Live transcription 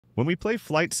When we play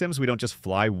flight sims, we don't just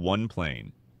fly one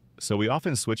plane, so we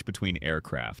often switch between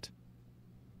aircraft.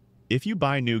 If you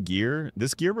buy new gear,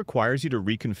 this gear requires you to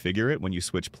reconfigure it when you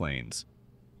switch planes.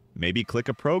 Maybe click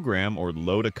a program or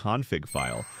load a config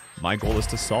file. My goal is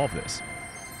to solve this.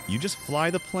 You just fly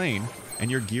the plane, and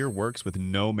your gear works with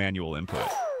no manual input.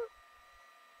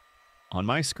 On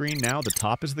my screen now, the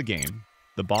top is the game.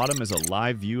 The bottom is a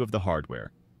live view of the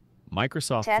hardware.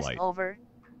 Microsoft Test Flight. over.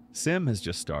 Sim has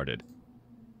just started.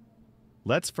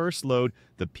 Let's first load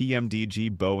the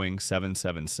PMDG Boeing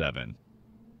 777.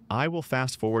 I will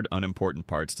fast forward unimportant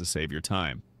parts to save your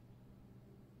time.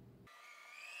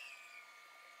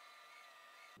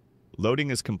 Loading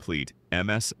is complete.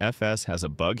 MSFS has a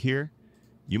bug here.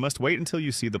 You must wait until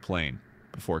you see the plane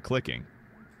before clicking.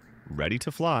 Ready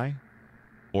to fly.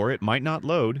 Or it might not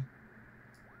load.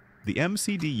 The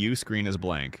MCDU screen is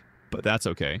blank, but that's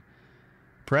okay.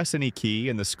 Press any key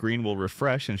and the screen will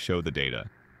refresh and show the data.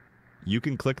 You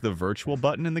can click the virtual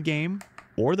button in the game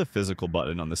or the physical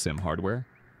button on the sim hardware.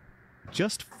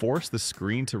 Just force the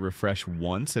screen to refresh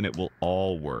once and it will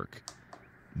all work.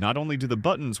 Not only do the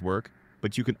buttons work,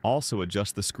 but you can also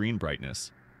adjust the screen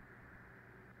brightness.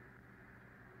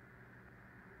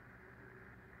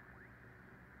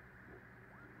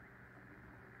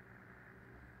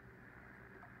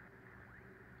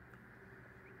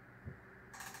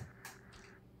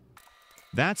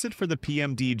 That's it for the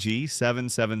PMDG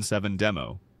 777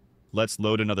 demo. Let's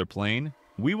load another plane.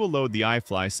 We will load the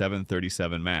iFly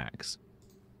 737 MAX.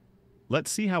 Let's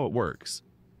see how it works.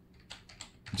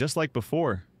 Just like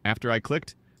before, after I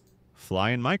clicked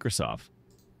Fly in Microsoft.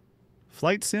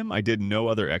 Flight Sim, I did no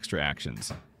other extra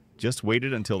actions. Just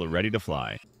waited until they're ready to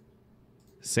fly.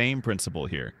 Same principle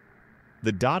here.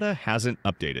 The data hasn't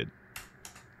updated.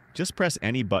 Just press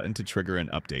any button to trigger an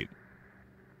update.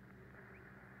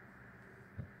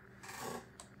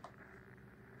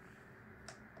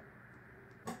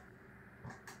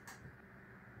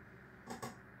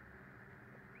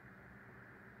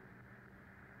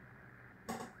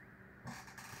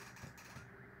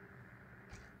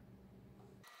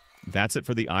 That's it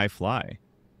for the iFly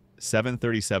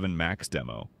 737 MAX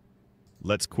demo.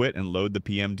 Let's quit and load the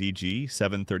PMDG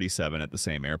 737 at the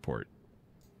same airport.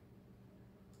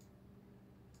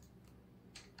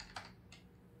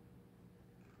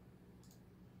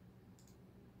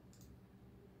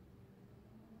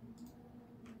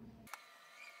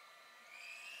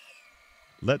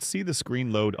 Let's see the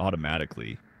screen load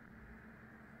automatically.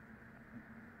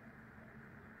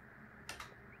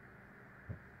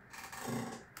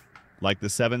 Like the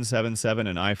 777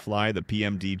 and iFly, the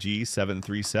PMDG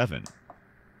 737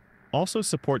 also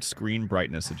supports screen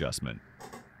brightness adjustment.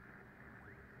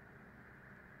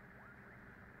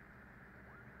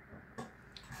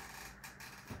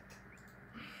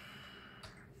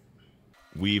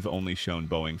 We've only shown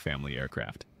Boeing family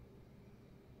aircraft.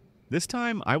 This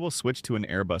time, I will switch to an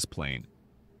Airbus plane,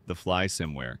 the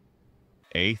Flysimlabs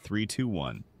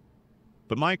A321.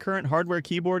 But my current hardware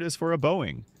keyboard is for a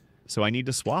Boeing, so I need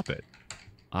to swap it.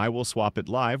 I will swap it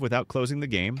live without closing the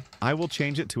game. I will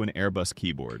change it to an Airbus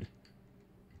keyboard.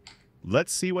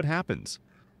 Let's see what happens.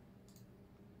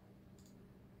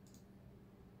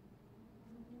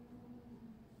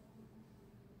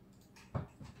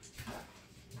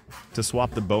 To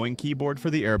swap the Boeing keyboard for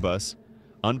the Airbus,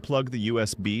 unplug the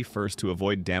USB first to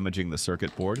avoid damaging the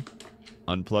circuit board.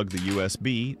 Unplug the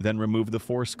USB, then remove the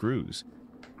 4 screws.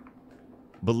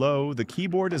 Below, the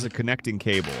keyboard is a connecting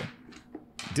cable.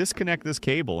 Disconnect this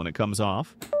cable and it comes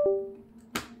off.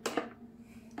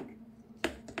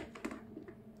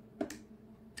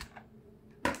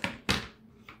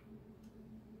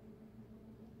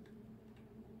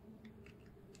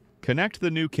 Connect the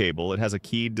new cable. It has a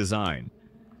keyed design.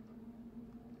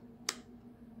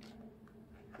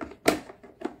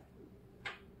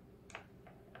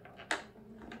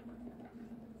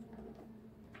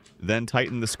 Then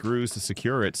tighten the screws to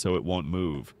secure it so it won't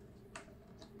move.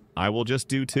 I will just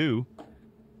do 2.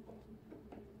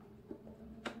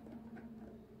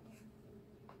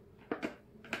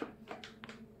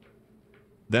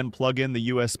 Then plug in the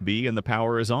USB and the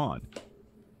power is on.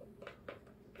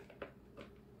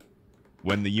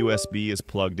 When the USB is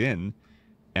plugged in,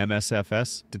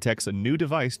 MSFS detects a new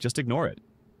device, just ignore it.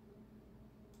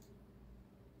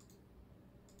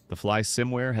 The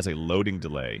Flysimlabs has a loading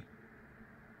delay.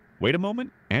 Wait a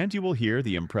moment, and you will hear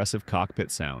the impressive cockpit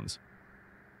sounds.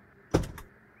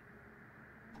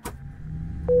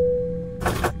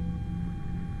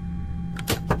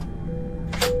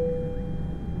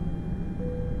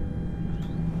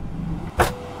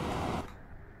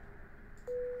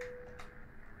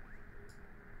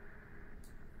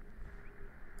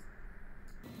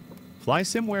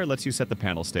 FlySimware lets you set the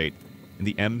panel state in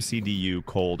the MCDU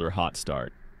cold or hot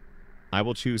start. I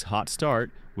will choose hot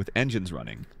start with engines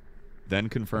running, then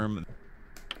confirm.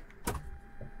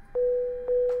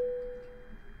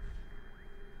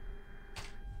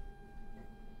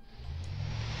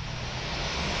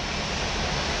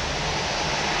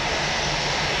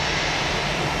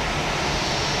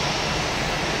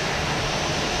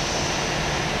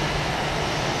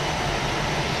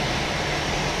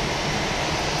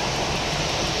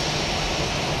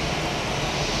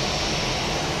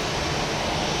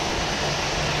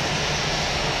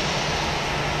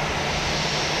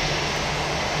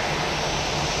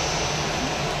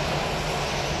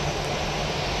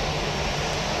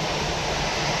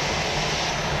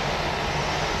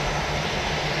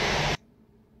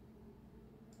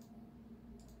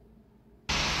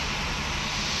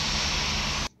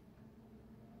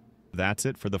 That's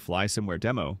it for the FlySimware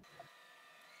demo.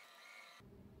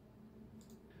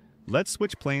 Let's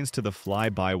switch planes to the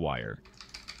FlyByWire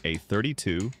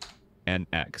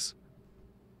A32NX.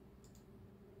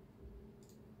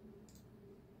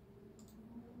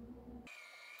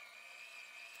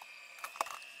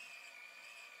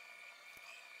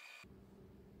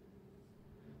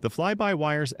 The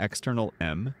FlyByWire's external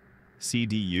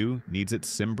MCDU needs its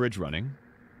sim bridge running.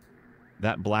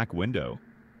 That black window.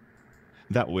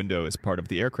 That window is part of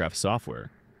the aircraft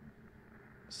software.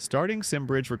 Starting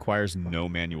SimBridge requires no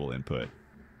manual input.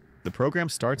 The program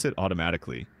starts it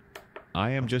automatically.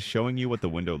 I am just showing you what the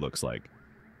window looks like.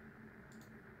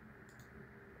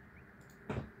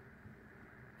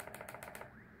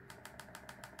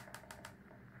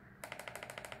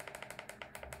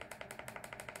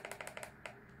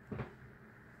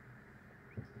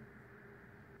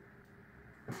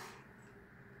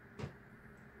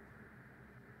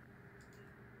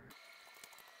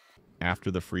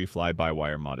 After the free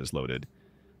FlyByWire mod is loaded,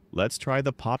 let's try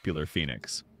the popular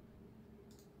Fenix.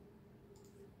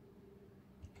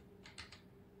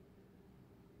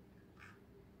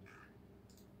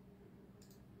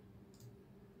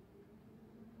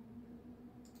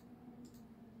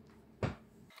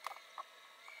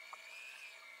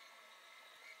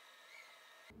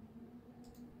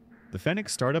 The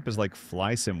Fenix startup is like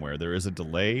FlySimware. There is a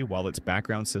delay while its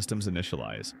background systems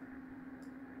initialize.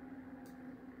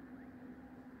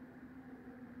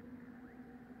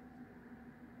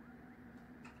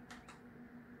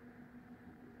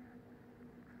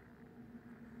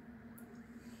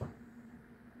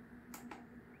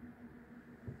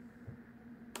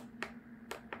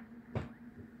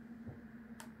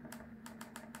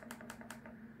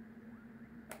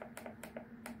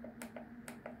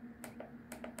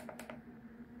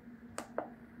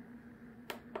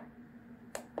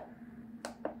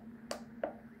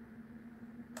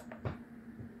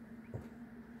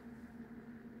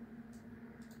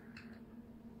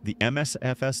 The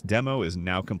MSFS demo is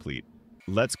now complete.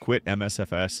 Let's quit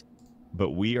MSFS,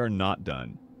 but we are not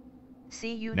done.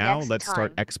 See you now next let's time.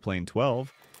 start X-Plane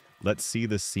 12. Let's see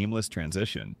the seamless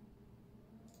transition.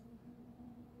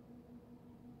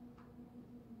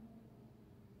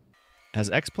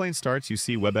 As X-Plane starts, you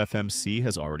see WebFMC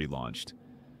has already launched.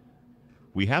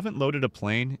 We haven't loaded a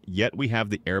plane, yet we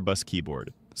have the Airbus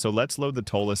keyboard. So let's load the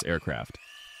Toliss aircraft.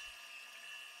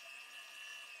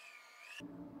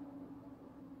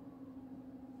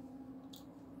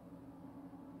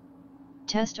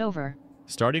 Test over.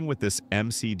 Starting with this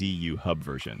MCDU Hub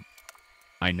version,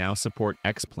 I now support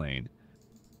X-Plane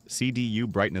CDU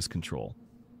brightness control.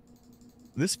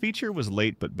 This feature was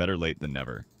late, but better late than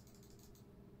never.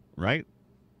 Right?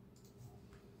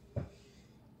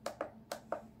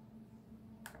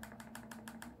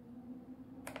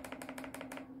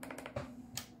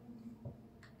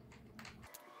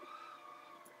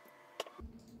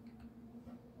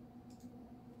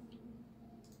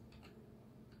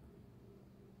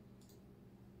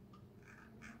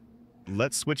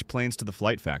 Let's switch planes to the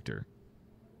flight factor,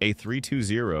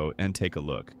 A320, and take a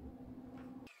look.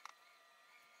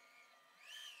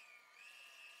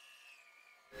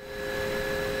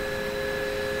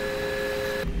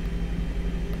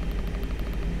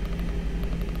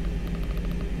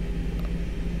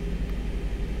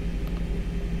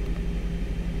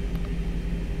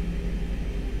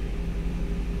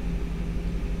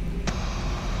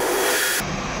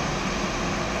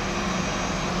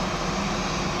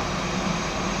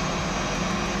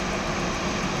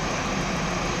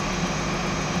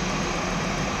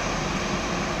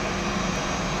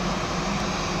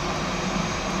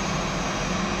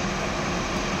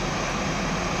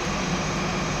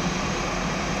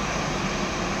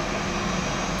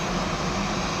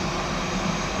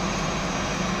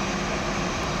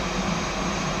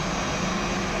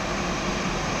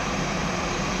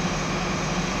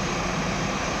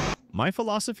 My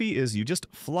philosophy is you just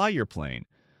fly your plane.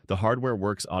 The hardware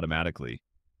works automatically.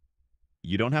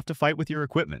 You don't have to fight with your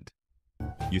equipment.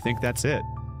 You think that's it?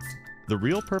 The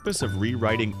real purpose of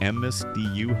rewriting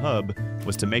MCDU Hub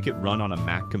was to make it run on a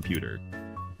Mac computer.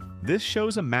 This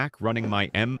shows a Mac running my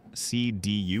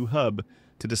MCDU Hub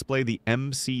to display the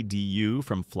MCDU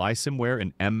from Flysimware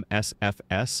and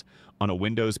MSFS on a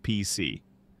Windows PC.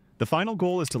 The final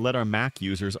goal is to let our Mac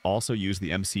users also use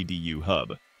the MCDU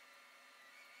Hub.